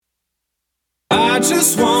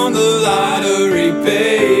just won the lottery,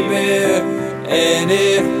 baby, and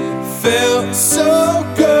it felt so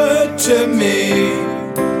good to me.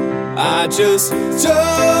 I just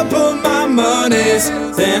double my monies,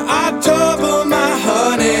 then I double my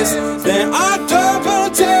honeys, then I double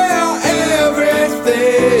down everything.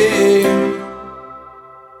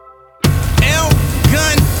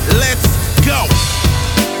 L-Gun, let's go.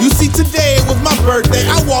 You see, today it was my birthday.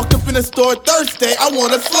 I walked up in the store Thursday, I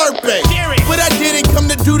want a Slurpee. But I didn't come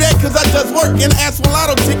to do that cause I just work. And I asked for a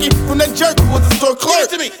lotto ticket from that jerk who was the store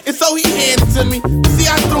clerk. And so he handed it to me. See,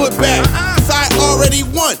 I threw it back. Cause I already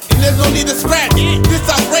won, and there's no need to scratch. This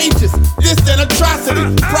outrageous, this an atrocity.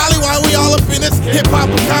 Probably why we all up in this hip-hop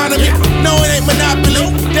economy. No, it ain't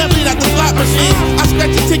Monopoly, definitely not the slot machine. I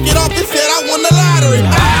scratched the ticket off and said I won the lottery.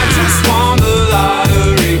 I just won the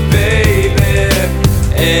lottery, baby,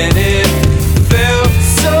 and it felt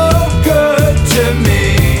so good to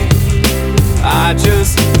me. I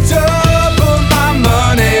just double my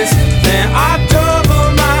monies, then I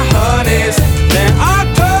double my honeys, then I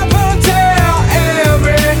double down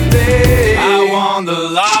everything. I won the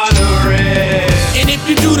lottery. And if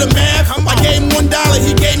you do the math, I gave him $1,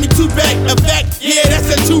 he gave me $2 back. A fact, yeah, that's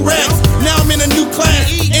at 2 racks. Now I'm in a new class,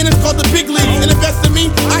 and it's called the big league. And invest in me,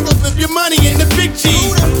 I can flip your money in the big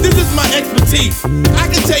cheese. This is my expertise. I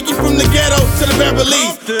can take you from the ghetto to the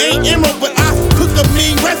Beverly's. Ain't emerald, but I cook a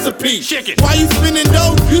mean recipe. Why you spending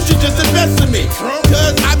dough? You should just invest in me.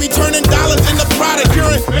 Cause I be turning dollars into product,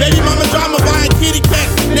 curing baby mama drama, buying kitty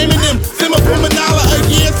cats, naming them Simmer for $1 a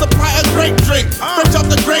year, supply a grape drink, fresh off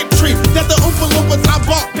the grape tree. That the Oompa Loompas I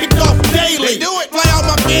bought picked off daily. Fly all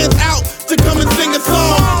my fans out to come and sing a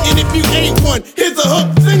song. And if you ain't one, here's a hook,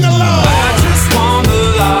 sing along. I just won the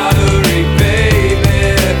lottery,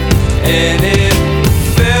 baby, and it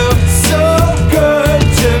felt so good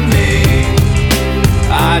to me.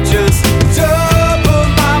 I just double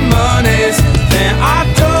my monies, then I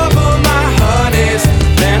double my honeys,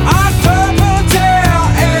 then I double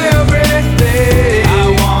down everything. I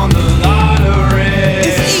won the lottery.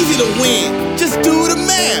 It's easy to win, just do the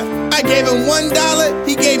math. I gave him $1,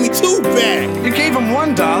 he gave me $2 back. You gave him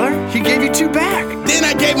 $1, he gave you $2 back. Then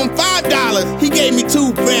I gave him $5, he gave me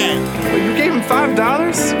 $2 back. Wait, you gave him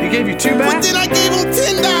 $5, he gave you $2 back? But then I gave him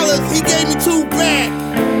 $10, he gave me $2 back.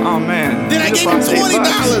 Oh man. Then I gave him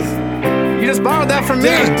 $20. You just borrowed that from me.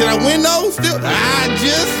 Did I win those? Still, I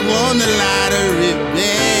just won the lottery,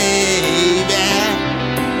 baby,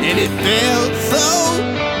 and it felt so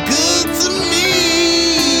good to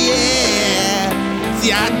me. Yeah.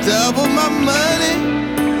 See, I doubled my money,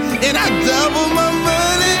 and I doubled my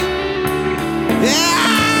money. Yeah,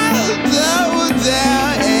 I doubled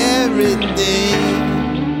down everything.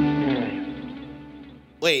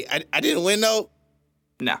 Wait, I didn't win though?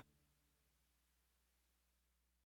 Nah.